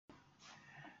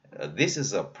this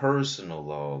is a personal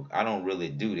log. I don't really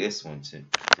do this one to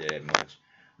that much.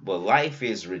 But life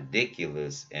is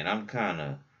ridiculous, and I'm kind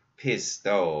of pissed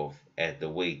off at the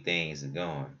way things are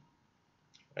going.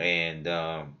 And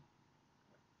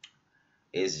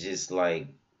it's just like,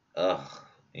 ugh,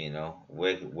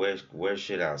 where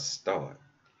should I start?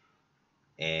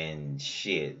 And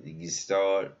shit, you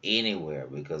start anywhere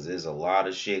because there's a lot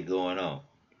of shit going on.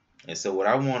 And so what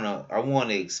I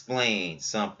wanna explain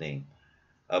something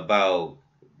about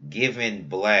giving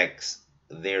blacks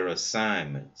their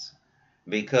assignments.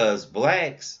 Because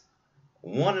blacks,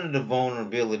 one of the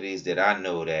vulnerabilities that I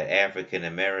know that African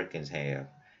Americans have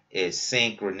is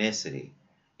synchronicity.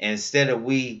 Instead of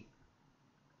we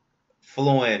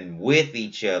flowing with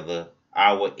each other,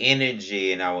 our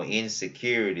energy and our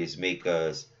insecurities make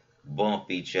us bump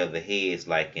each other heads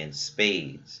like in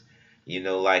spades.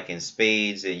 Like in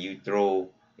spades, and you throw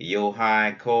your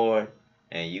high card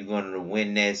and you're going to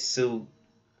win that suit,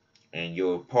 and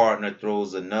your partner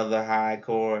throws another high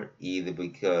card, either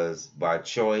because by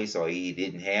choice or he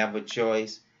didn't have a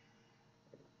choice,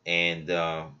 and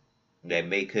that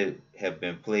may could have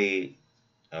been played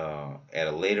at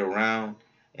a later round,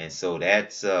 and so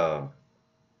that's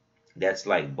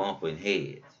like bumping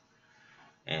heads.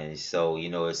 And so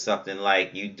it's something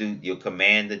like your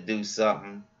commander do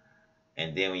something,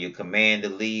 and then when your commander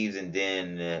leaves, and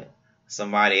then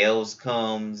somebody else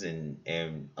comes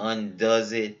and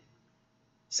undoes it.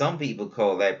 Some people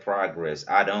call that progress.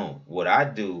 I don't. What I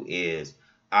do is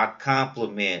I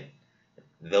compliment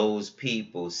those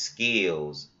people's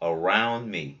skills around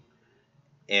me,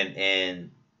 and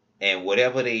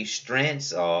whatever their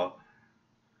strengths are,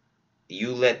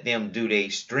 you let them do their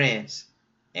strengths,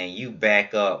 and you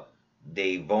back up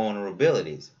their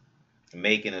vulnerabilities,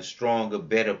 making a stronger,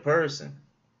 better person.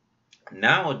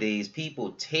 Nowadays,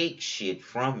 people take shit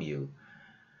from you.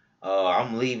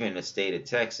 I'm leaving the state of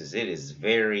Texas. It is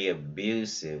very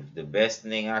abusive. The best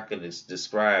thing I could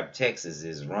describe Texas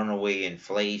is runaway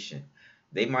inflation.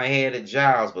 They might have the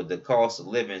jobs, but the cost of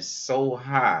living is so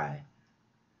high.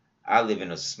 I live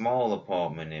in a small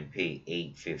apartment and pay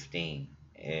 $8.15,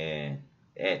 and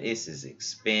this is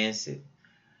expensive.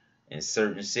 In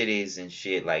certain cities and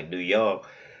shit like New York,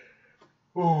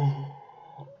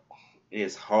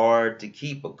 it's hard to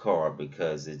keep a car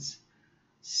because it's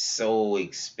so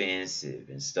expensive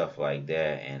and stuff like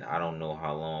that. And I don't know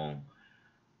how long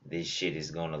this shit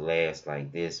is gonna last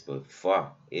like this, but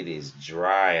fuck, it is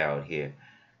dry out here.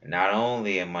 Not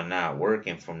only am I not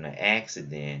working from the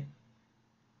accident,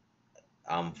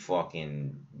 I'm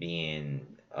fucking being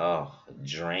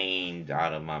drained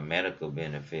out of my medical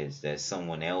benefits that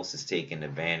someone else is taking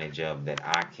advantage of that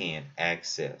I can't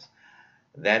access.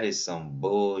 That is some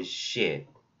bullshit.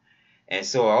 And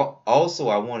so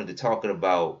I wanted to talk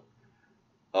about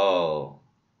uh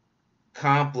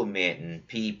complimenting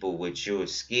people with your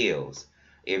skills.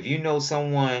 If you know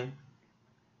someone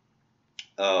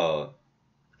uh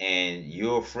and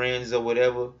your friends or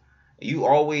whatever, you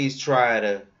always try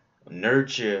to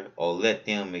nurture or let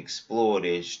them explore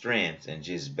their strengths and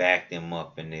just back them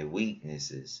up in their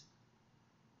weaknesses.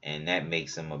 And that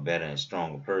makes them a better and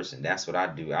stronger person. That's what I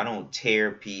do. I don't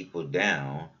tear people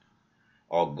down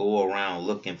or go around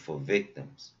looking for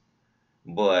victims.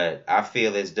 But I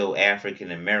feel as though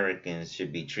African Americans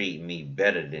should be treating me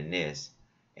better than this.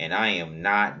 And I am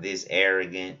not this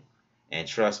arrogant. And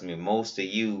trust me, most of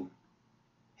you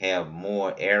have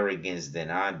more arrogance than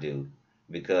I do,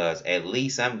 because at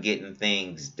least I'm getting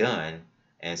things done,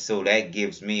 and so that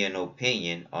gives me an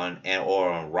opinion or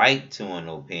a right to an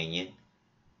opinion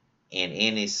in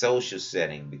any social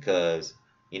setting, because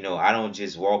I don't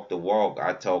just walk the walk,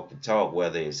 I talk the talk,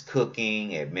 whether it's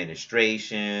cooking,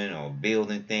 administration, or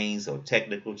building things, or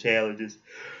technical challenges.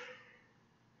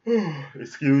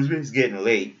 Excuse me, it's getting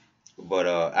late, but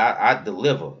I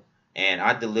deliver, and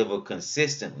I deliver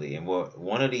consistently. And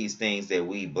one of these things that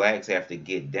we blacks have to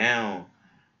get down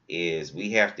is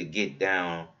we have to get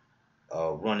down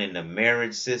running the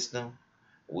marriage system.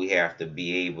 We have to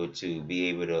be able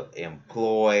to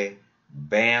employ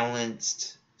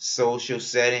balanced social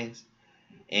settings.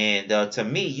 And to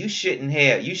me, you should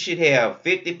have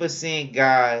 50%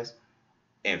 guys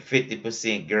and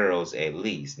 50% girls at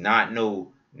least, not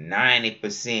no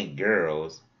 90%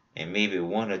 girls and maybe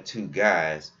one or two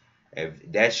guys.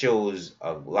 If that shows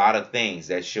a lot of things.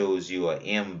 That shows you an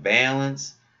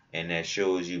imbalance, and that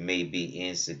shows you may be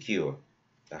insecure.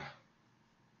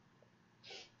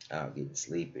 I'm getting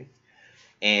sleepy.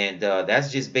 And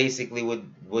that's just basically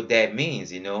what that means,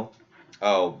 the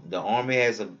Army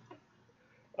has a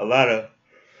lot of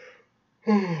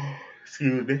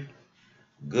excuse me,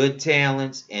 good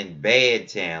talents and bad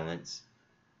talents.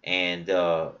 And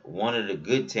one of the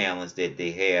good talents that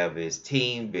they have is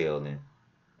team building.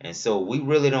 And so we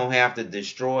really don't have to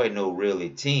destroy no really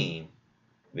team,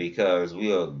 because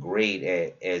we are great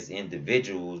at as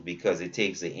individuals, because it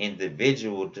takes an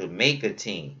individual to make a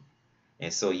team.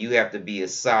 And so you have to be a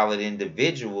solid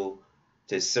individual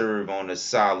to serve on a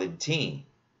solid team.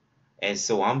 And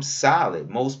so I'm solid.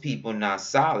 Most people not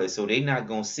solid, so they not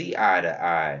gonna see eye to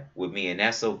eye with me, and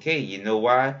that's okay. You know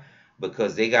why?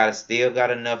 Because they still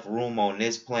got enough room on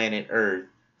this planet Earth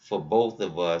for both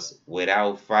of us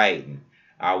without fighting.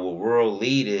 Our world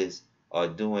leaders are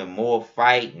doing more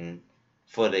fighting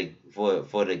for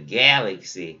the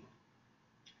galaxy.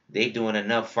 They doing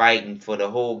enough fighting for the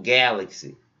whole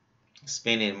galaxy,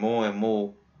 spending more and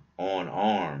more on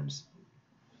arms.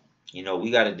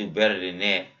 We got to do better than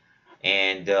that.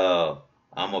 And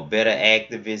I'm a better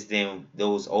activist than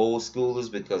those old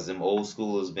schoolers, because them old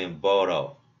schoolers been bought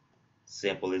off.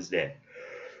 Simple as that.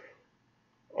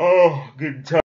 Oh, good time.